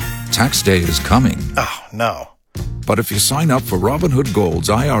Tax day is coming. Oh, no. But if you sign up for Robinhood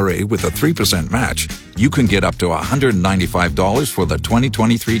Gold's IRA with a 3% match, you can get up to $195 for the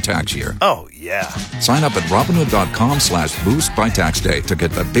 2023 tax year. Oh, yeah. Sign up at Robinhood.com/boost by tax day to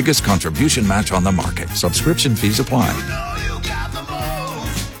get the biggest contribution match on the market. Subscription fees apply.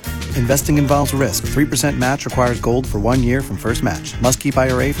 Investing involves risk. 3% match requires gold for 1 year from first match. Must keep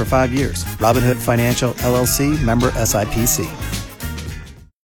IRA for 5 years. Robinhood Financial, LLC, member SIPC.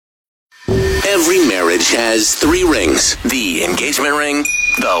 Every marriage has 3 rings. The engagement ring,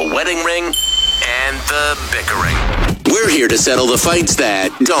 the wedding ring, and the bickering. We're here to settle the fights that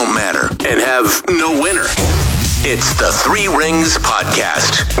don't matter and have no winner. It's the 3 Rings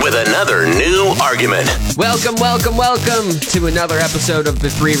Podcast with another new argument. Welcome to another episode of the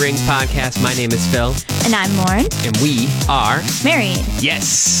 3 Rings Podcast. My name is Phil. And I'm Lauren. And we are... married.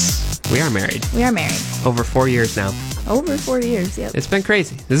 Yes, we are married. We are married. Over 4 years now. Over 4 years, yep. It's been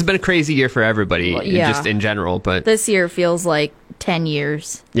crazy. This has been a crazy year for everybody, Well, yeah. just in general. But this year feels like 10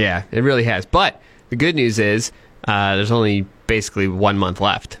 years. Yeah, it really has. But the good news is there's only basically 1 month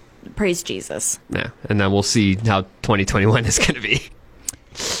left. Praise Jesus. Yeah, and then we'll see how 2021 is going to be.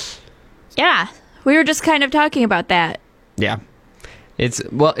 Yeah, we were just kind of talking about that. Yeah. It's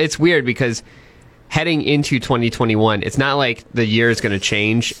weird because heading into 2021, it's not like the year is going to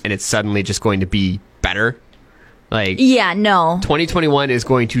change and it's suddenly just going to be better. Like, yeah, no. 2021 is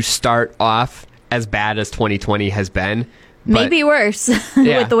going to start off as bad as 2020 has been. Maybe worse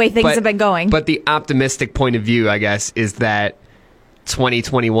with the way things have been going. But the optimistic point of view, I guess, is that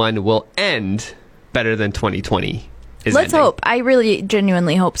 2021 will end better than 2020 is Let's ending. hope. I really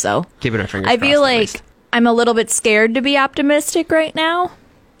genuinely hope so. Keeping our fingers I crossed. feel at like least. I'm a little bit scared to be optimistic right now.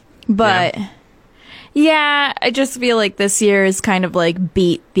 But yeah, I just feel like this year is kind of like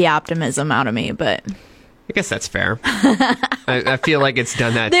beat the optimism out of me. But I guess that's fair. I feel like it's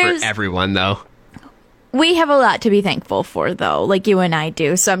done that for everyone, though. We have a lot to be thankful for, though, like you and I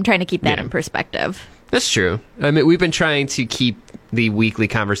do. So I'm trying to keep that in perspective. That's true. I mean, we've been trying to keep the weekly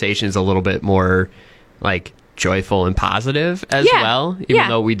conversations a little bit more, like, joyful and positive as well, even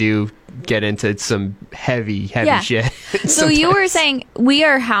though we do get into some heavy shit. So you were saying we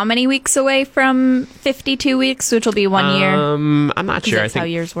are how many weeks away from 52 weeks, which will be 1 year? I'm not sure. That's I think how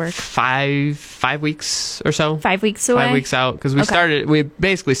years work. 5 weeks or so. 5 weeks away? 5 weeks out, because we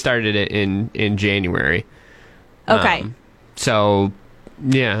basically started it in January. Okay. So,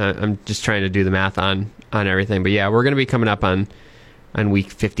 yeah, I'm just trying to do the math on everything. But yeah, we're going to be coming up on week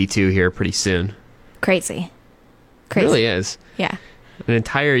 52 here pretty soon. Crazy. It really is. Yeah. An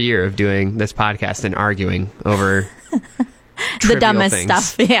entire year of doing this podcast and arguing over the dumbest things.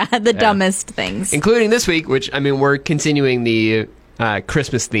 stuff. Yeah, the dumbest things. Including this week, which, I mean, we're continuing the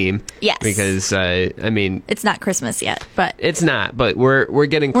Christmas theme. Yes. Because, I mean... it's not Christmas yet, but... it's not, but we're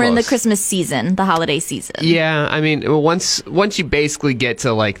getting close. We're in the Christmas season, the holiday season. Yeah, I mean, once you basically get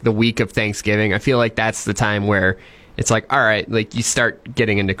to, like, the week of Thanksgiving, I feel like that's the time where it's like, all right, like, you start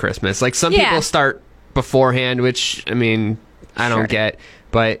getting into Christmas. Like, some people start beforehand, which, I mean, I don't get,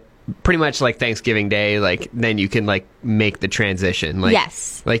 but pretty much like Thanksgiving Day, like, then you can, like, make the transition. Like,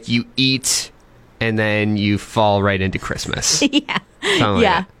 yes. Like, you eat, and then you fall right into Christmas.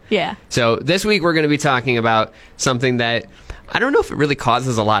 Yeah. Yeah. So this week we're going to be talking about something that I don't know if it really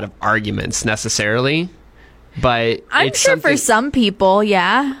causes a lot of arguments necessarily, but I'm it's sure for some people,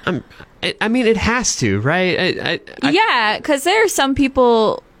 yeah. I mean, it has to, right? Yeah, because there are some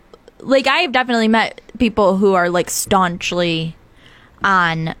people, like, I've definitely met people who are, like, staunchly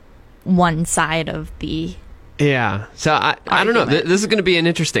on one side of the... Yeah, so I don't know. This is going to be an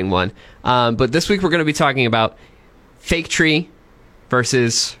interesting one. But this week we're going to be talking about fake tree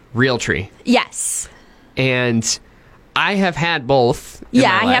versus real tree. Yes. And I have had both.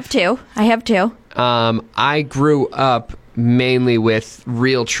 Yeah, I have too. I grew up mainly with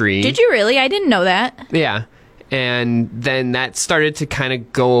real tree. Did you really? I didn't know that. Yeah. And then that started to kind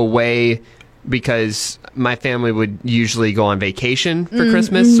of go away because my family would usually go on vacation for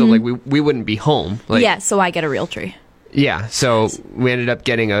Christmas. So, like, we wouldn't be home. Like, yeah, so I get a real tree. Yeah. So we ended up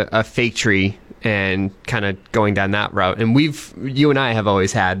getting a fake tree and kind of going down that route. And you and I have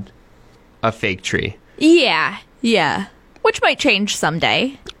always had a fake tree. Yeah. Which might change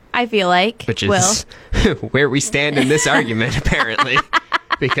someday, I feel like. Which is where we stand in this argument, apparently.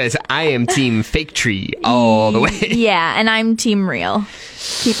 Because I am team fake tree all the way. Yeah, and I'm team real.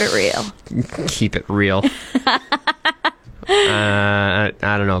 Keep it real. Keep it real. I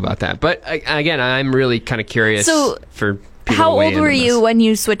don't know about that. But again, I'm really kind of curious for people how to weigh old in were on you this. when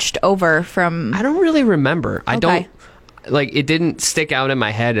you switched over from... I don't really remember. I Okay. don't... Like, it didn't stick out in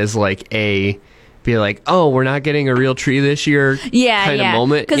my head as, like, a be like, oh, we're not getting a real tree this year. Yeah, kind of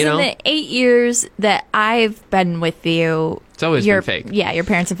moment. Because in the 8 years that I've been with you, it's always been fake. Yeah, your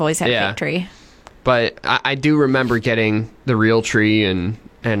parents have always had a fake tree. But I do remember getting the real tree and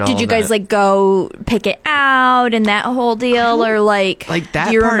all. Did you guys like go pick it out and that whole deal, or like that?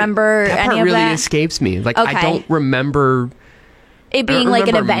 Do you remember that any part of really that? Escapes me. Like I don't remember it being like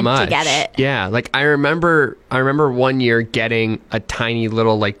an event much. to get it. Yeah, like I remember one year getting a tiny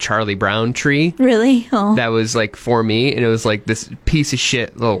little like Charlie Brown tree. Really? Oh. That was like for me, and it was like this piece of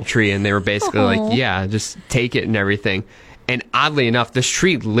shit little tree, and they were basically like, yeah, just take it and everything. And oddly enough, this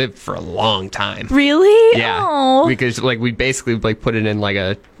tree lived for a long time. Really? Yeah. Oh. Because like we basically like put it in like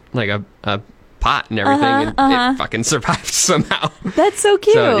a pot and everything, and it fucking survived somehow. That's so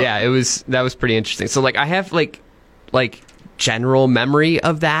cute. So yeah, that was pretty interesting. So like I have like general memory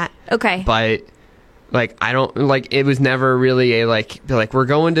of that. Okay. But like I don't like it was never really a like we're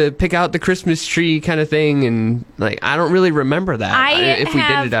going to pick out the Christmas tree kind of thing, and like I don't really remember that if we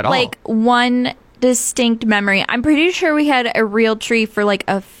did it at all. Like one distinct memory. I'm pretty sure we had a real tree for like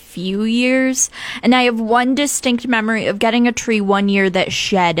a few years, and I have one distinct memory of getting a tree one year that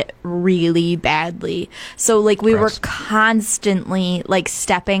shed really badly. So like we were constantly like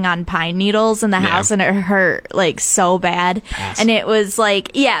stepping on pine needles in the house, and it hurt like so bad. And it was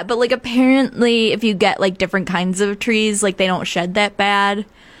like, yeah, but like apparently if you get like different kinds of trees, like they don't shed that bad.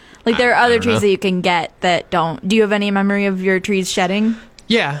 Like there are other trees that you can get that don't. Do you have any memory of your trees shedding?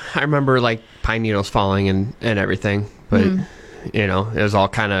 Yeah, I remember like pine needles falling and everything, but you know, it was all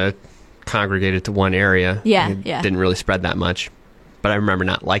kind of congregated to one area. Yeah, it didn't really spread that much, but I remember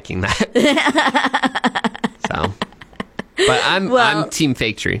not liking that. So, but I'm team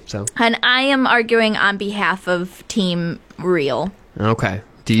fake tree. So, and I am arguing on behalf of team real. Okay.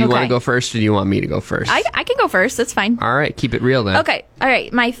 Do you want to go first, or do you want me to go first? I can go first. That's fine. All right, keep it real then. Okay. All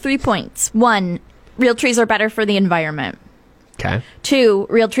right. My 3 points. 1, real trees are better for the environment. Okay. 2,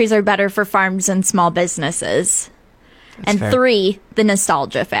 real trees are better for farms and small businesses. That's and fair. 3, the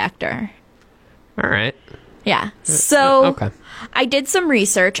nostalgia factor. All right. Yeah. So okay. I did some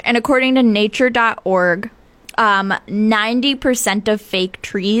research, and according to nature.org, 90% of fake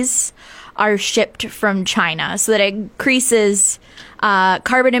trees are shipped from China. So that increases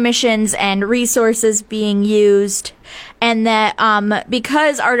carbon emissions and resources being used. And that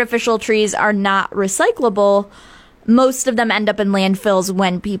because artificial trees are not recyclable, most of them end up in landfills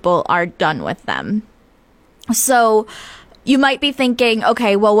when people are done with them. So you might be thinking,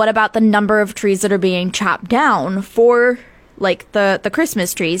 okay, well, what about the number of trees that are being chopped down for like the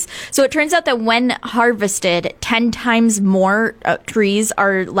Christmas trees? So it turns out that when harvested, 10 times more trees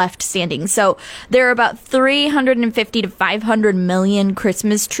are left standing. So there are about 350 to 500 million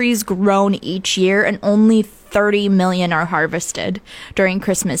Christmas trees grown each year, and only 30 million are harvested during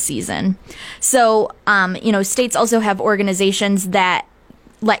Christmas season. So, states also have organizations that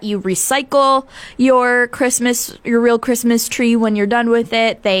let you recycle your real Christmas tree when you're done with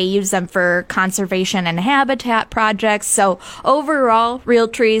it. They use them for conservation and habitat projects. So overall, real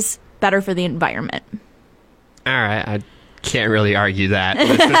trees, better for the environment. All right. I can't really argue that.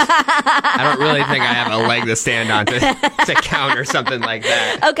 I don't really think I have a leg to stand on to counter something like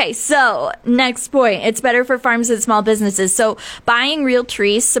that. Okay, so next point. It's better for farms and small businesses. So buying real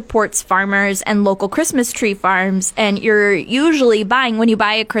trees supports farmers and local Christmas tree farms. And you're usually when you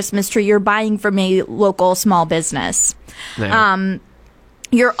buy a Christmas tree, you're buying from a local small business. Yeah.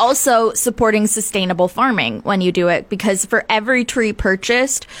 You're also supporting sustainable farming when you do it, because for every tree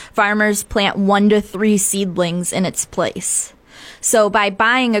purchased, farmers plant 1 to 3 seedlings in its place. So by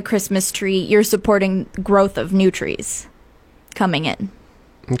buying a Christmas tree, you're supporting growth of new trees coming in.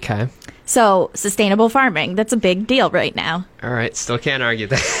 Okay. So sustainable farming, that's a big deal right now. All right. Still can't argue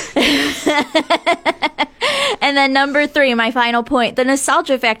that. And then number 3, my final point, the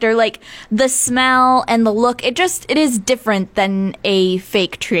nostalgia factor, like the smell and the look, it is different than a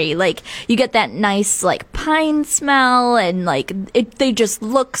fake tree. Like you get that nice like pine smell, and like they just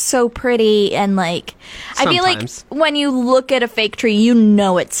look so pretty. And like, I feel like when you look at a fake tree, you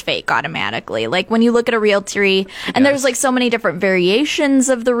know it's fake automatically. Like when you look at a real tree, and there's like so many different variations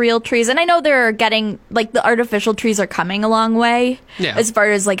of the real trees. And I know they're getting, like the artificial trees are coming a long way as far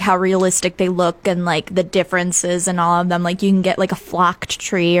as like how realistic they look and like the differences and all of them. Like you can get like a flocked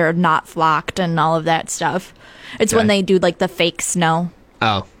tree or not flocked and all of that stuff. It's when they do like the fake snow.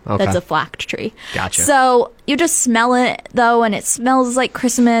 Oh, okay. That's a flocked tree. Gotcha. So you just smell it though, and it smells like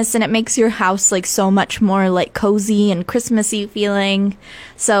Christmas, and it makes your house like so much more like cozy and Christmassy feeling.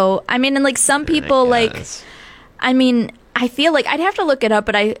 So I mean, and like some people I feel like I'd have to look it up,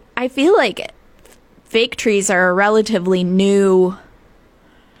 but I feel like fake trees are a relatively new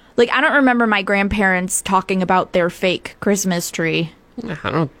Like, I don't remember my grandparents talking about their fake Christmas tree.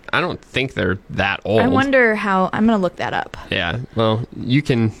 I don't think they're that old. I wonder how. I'm gonna look that up. Yeah, well, you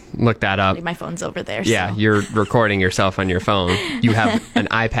can look that up. My phone's over there. Yeah, so. You're recording yourself on your phone. You have an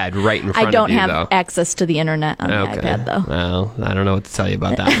iPad right in front of you, I don't have access to the internet on the iPad, though. Well, I don't know what to tell you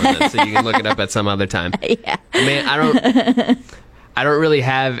about that one, then, so you can look it up at some other time. Yeah. Man, I don't really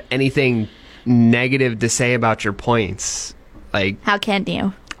have anything negative to say about your points. Like, how can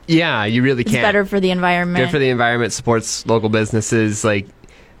you? Yeah, you really can't. It's better for the environment. Good for the environment, supports local businesses. Like,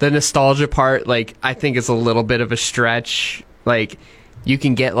 the nostalgia part, like, I think is a little bit of a stretch. Like, you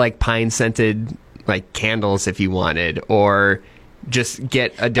can get, like, pine-scented, like, candles if you wanted, or just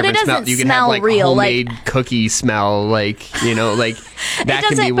get a different smell. You can have, like, real, homemade cookie smell, like, you know, like, that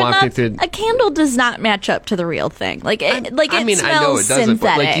can be wafted through. A candle does not match up to the real thing. Like, it smells I know it doesn't, synthetic.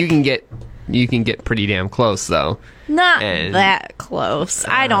 but, like, you can get pretty damn close, though. Not that close,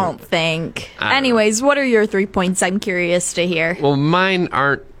 I don't think. Anyways, what are your 3 points? I'm curious to hear. Well, mine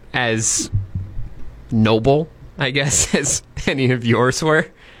aren't as noble, I guess, as any of yours were.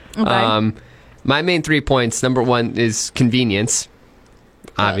 Okay. My main 3 points, number one is convenience.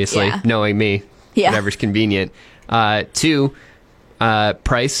 Obviously, knowing me, whatever's convenient. 2,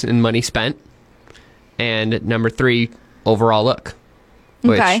 price and money spent. And number 3, overall look.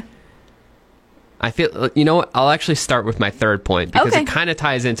 Okay. I feel, you know what, I'll actually start with my 3rd point, because it kind of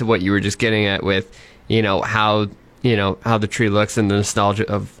ties into what you were just getting at with, how the tree looks and the nostalgia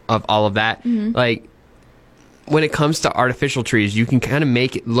of all of that. Mm-hmm. Like, when it comes to artificial trees, you can kind of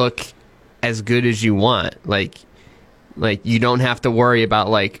make it look as good as you want. Like you don't have to worry about,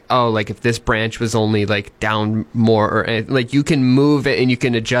 like, oh, like, if this branch was only, like, down more, or, like, you can move it and you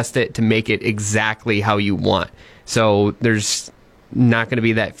can adjust it to make it exactly how you want. So there's not going to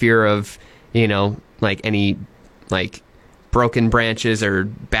be that fear of, like, any, like, broken branches or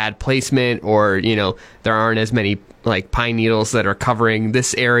bad placement, or, there aren't as many, like, pine needles that are covering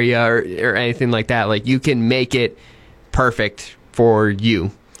this area or anything like that. Like, you can make it perfect for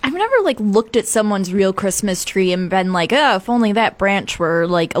you. I've never, like, looked at someone's real Christmas tree and been like, oh, if only that branch were,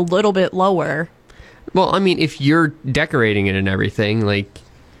 like, a little bit lower. Well, I mean, if you're decorating it and everything, like,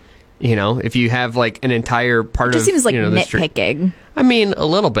 if you have, like, an entire part of... It just seems like nitpicking. I mean, a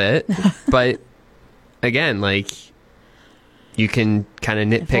little bit, but again, like, you can kind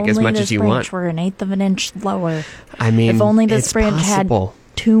of nitpick as much as you want. If only this branch were an eighth of an inch lower. I mean, if only this branch possible.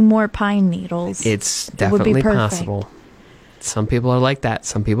 Had 2 more pine needles. It's definitely possible. Some people are like that.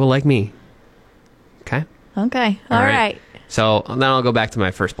 Some people like me. Okay? Okay. All right. So then I'll go back to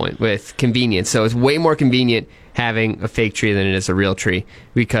my first point with convenience. So it's way more convenient having a fake tree than it is a real tree,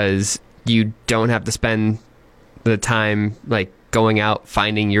 because you don't have to spend the time, like, going out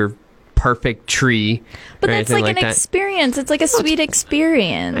finding your perfect tree. But that's like an experience. It's like a sweet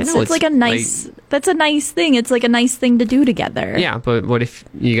experience. I know, it's like a nice, that's a nice thing. It's like a nice thing to do together. Yeah, but what if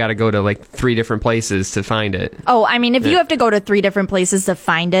you got to go to, like, 3 different places to find it? Oh, I mean, if you have to go to 3 different places to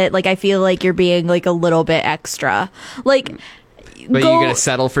find it, like, I feel like you're being, like, a little bit extra. Like, but you're going to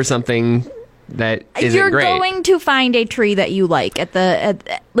settle for something that isn't you're great. going to find a tree that you like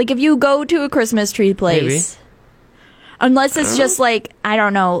like, if you go to a Christmas tree place. Maybe. Unless it's just, like, I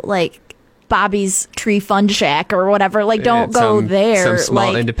don't know, like, Bobby's Tree Fun Shack or whatever. Like, don't go there. Some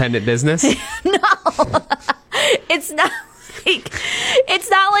small independent business? No. It's not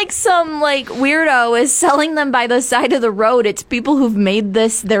like some, like, weirdo is selling them by the side of the road. It's people who've made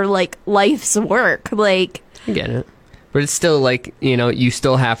this their, like, life's work. Like, I get it. But it's still, like, you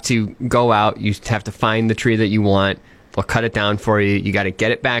still have to go out. You have to find the tree that you want. They'll cut it down for you. You got to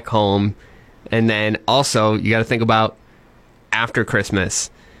get it back home. And then also, you got to think about after Christmas.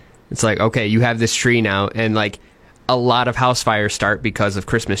 It's like, okay, you have this tree now, and, like, a lot of house fires start because of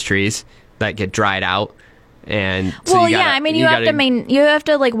Christmas trees that get dried out. And so you have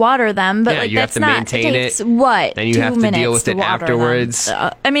to like water them, but, like, you have to maintain it. What? Then you have to deal with it afterwards.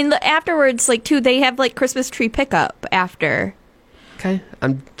 I mean, afterwards, like, too, they have, like, Christmas tree pickup after. Okay,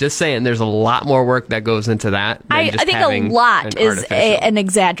 I'm just saying, there's a lot more work that goes into that. I think a lot is an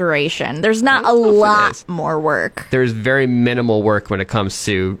exaggeration. There's not a lot more work. There's very minimal work when it comes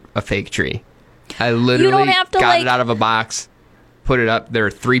to a fake tree. I literally got it out of a box, put it up. There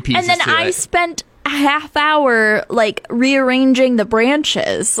are 3 pieces. And then I spent a half hour, like, rearranging the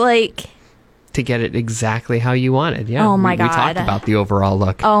branches, like, to get it exactly how you wanted. Yeah. Oh my God. We talked about the overall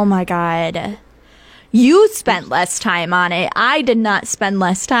look. Oh my God. You spent less time on it. I did not spend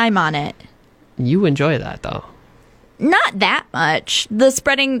less time on it. You enjoy that, though. Not that much. The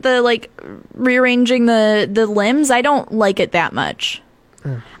spreading, the, like, rearranging the limbs, I don't like it that much.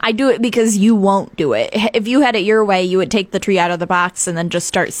 I do it because you won't do it. If you had it your way, you would take the tree out of the box and then just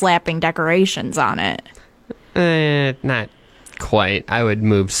start slapping decorations on it. Not quite. I would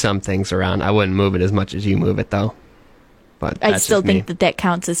move some things around. I wouldn't move it as much as you move it, though. But I still think that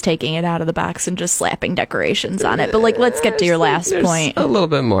counts as taking it out of the box and just slapping decorations on it. But, like, let's get to your last point. A little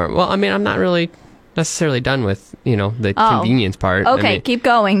bit more. Well, I mean, I'm not really necessarily done with, the convenience part. Okay, keep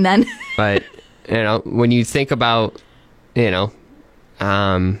going then. But, when you think about, I'm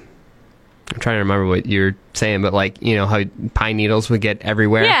trying to remember what you're saying, but like, how pine needles would get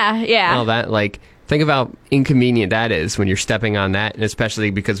everywhere. Yeah. And all that. Like, think about how inconvenient that is when you're stepping on that, and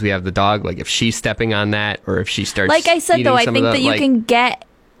especially because we have the dog. Like, if she's stepping on that, or if she starts. Like I said, though, I think that you can get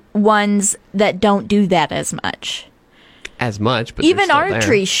ones that don't do that as much. But even our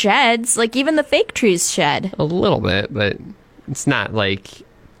tree sheds, like even the fake trees shed a little bit, but it's not like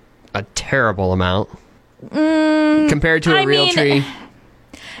a terrible amount compared to a real tree.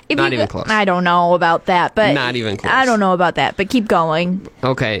 Not even close. I don't know about that, but not even close. I don't know about that, but keep going.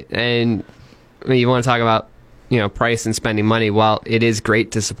 Okay, and you want to talk about price and spending money. While it is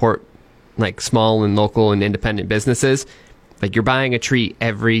great to support like small and local and independent businesses, like you're buying a tree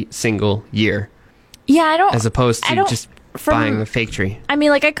every single year. Yeah, I don't. As opposed to just buying a fake tree. I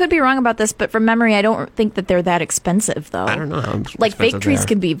mean, like I could be wrong about this, but from memory, I don't think that they're that expensive, though. I don't know how expensive like fake trees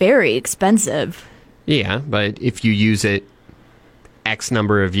can be very expensive. Yeah, but if you use it X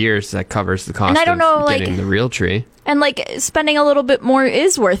number of years, that covers the cost and I don't know, getting the real tree. And like spending a little bit more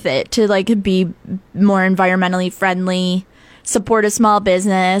is worth it to like be more environmentally friendly, support a small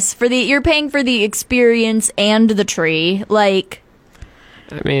business. You're paying for the experience and the tree. Like,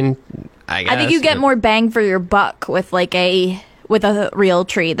 I mean, I think you get more bang for your buck with a real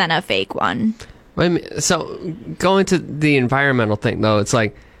tree than a fake one. So going to the environmental thing though, it's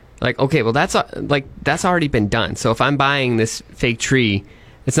like okay, well that's already been done. So if I'm buying this fake tree,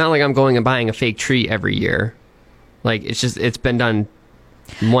 it's not like I'm going and buying a fake tree every year. Like it's been done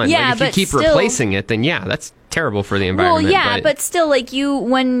once. Yeah, like, if you keep replacing it, then yeah, that's terrible for the environment. Well, yeah, but still, like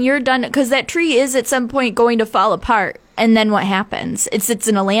when you're done, because that tree is at some point going to fall apart. And then what happens? It sits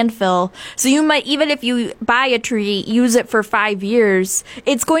in a landfill. So you might, even if you buy a tree, use it for 5 years,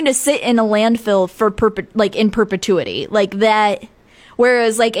 it's going to sit in a landfill for in perpetuity. Like that.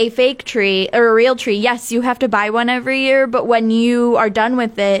 Whereas like a fake tree or a real tree, yes, you have to buy one every year. But when you are done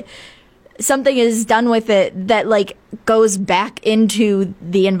with it, something is done with it that like goes back into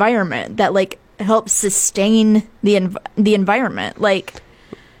the environment that like helps sustain the environment. Like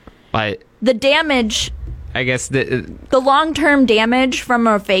the damage. I guess the long-term damage from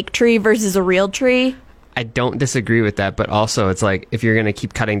a fake tree versus a real tree. I don't disagree with that, but also it's like if you're going to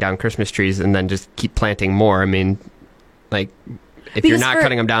keep cutting down Christmas trees and then just keep planting more, I mean, like if you're not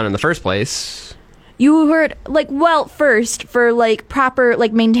cutting them down in the first place. You heard first for like proper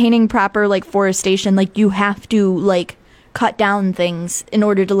like maintaining proper like forestation, like you have to like cut down things in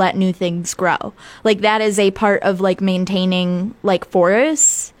order to let new things grow. Like that is a part of like maintaining like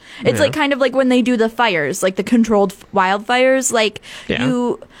forests. It's like kind of like when they do the fires, like the controlled wildfires, like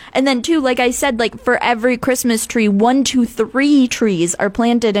and then too, like I said, like for every Christmas tree, 1 to 3 trees are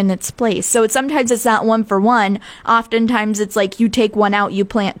planted in its place. So sometimes it's not 1 for 1. Oftentimes it's like you take one out, you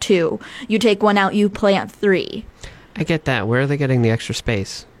plant 2. You take one out, you plant 3. I get that. Where are they getting the extra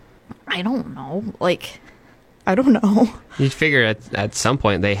space? I don't know. Like, I don't know. You'd figure at some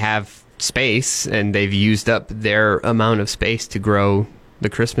point they have space and they've used up their amount of space to grow the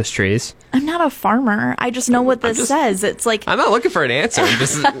Christmas trees. I'm not a farmer. I just know what this says. It's like I'm not looking for an answer.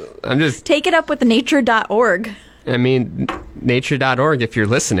 I'm just take it up with nature.org. I mean, nature.org, if you're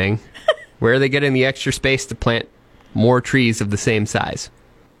listening, where are they getting the extra space to plant more trees of the same size?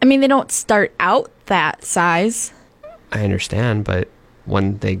 I mean, they don't start out that size. I understand, but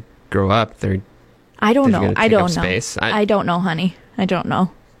when they grow up, I don't know. I don't know. Space. I don't know, honey. I don't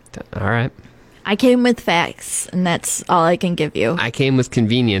know. All right. I came with facts, and that's all I can give you. I came with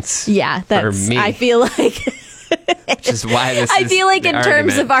convenience. Yeah, that's. For me. I feel like. Which is why this. I feel like in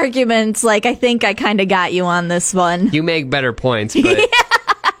terms of arguments, like I think I kind of got you on this one. You make better points, but.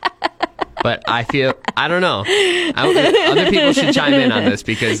 But I feel I don't know. Other people should chime in on this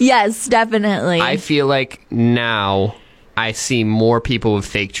because. Yes, definitely. I feel like now I see more people with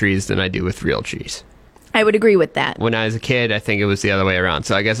fake trees than I do with real trees. I would agree with that. When I was a kid, I think it was the other way around.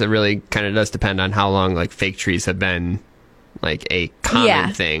 So I guess it really kind of does depend on how long like fake trees have been like a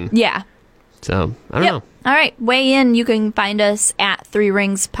common thing. Yeah. So I don't know. All right, weigh in. You can find us at 3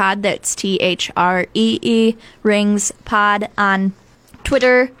 Rings Pod. That's THREE Rings Pod on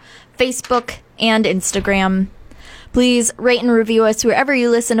Twitter, Facebook, and Instagram. Please rate and review us wherever you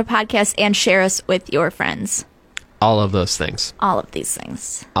listen to podcasts and share us with your friends. All of those things. All of these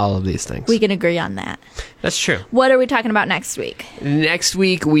things. All of these things. We can agree on that. That's true. What are we talking about next week? Next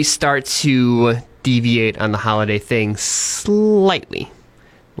week, we start to deviate on the holiday thing slightly.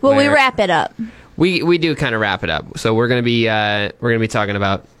 Well, we wrap it up. We do kind of wrap it up. So we're gonna be talking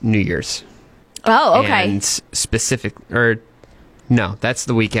about New Year's. Oh, okay. And no, that's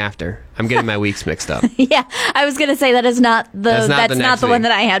the week after. I'm getting my weeks mixed up. Yeah, I was gonna say that's not the one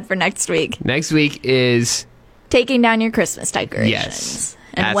that I had for next week. Next week is taking down your Christmas decorations. Yes,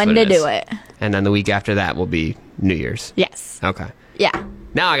 and when to do it. And then the week after that will be New Year's. Yes. Okay. Yeah.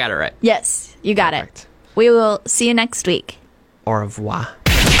 Now I got it right. Yes, you got Perfect. it. We will see you next week. Au revoir.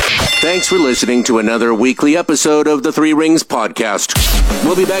 Thanks for listening to another weekly episode of the Three Rings Podcast.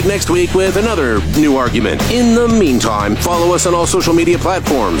 We'll be back next week with another new argument. In the meantime, follow us on all social media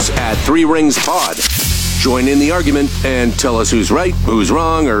platforms at 3 Rings Pod. Join in the argument and tell us who's right, who's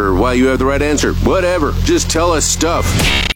wrong, or why you have the right answer. Whatever. Just tell us stuff.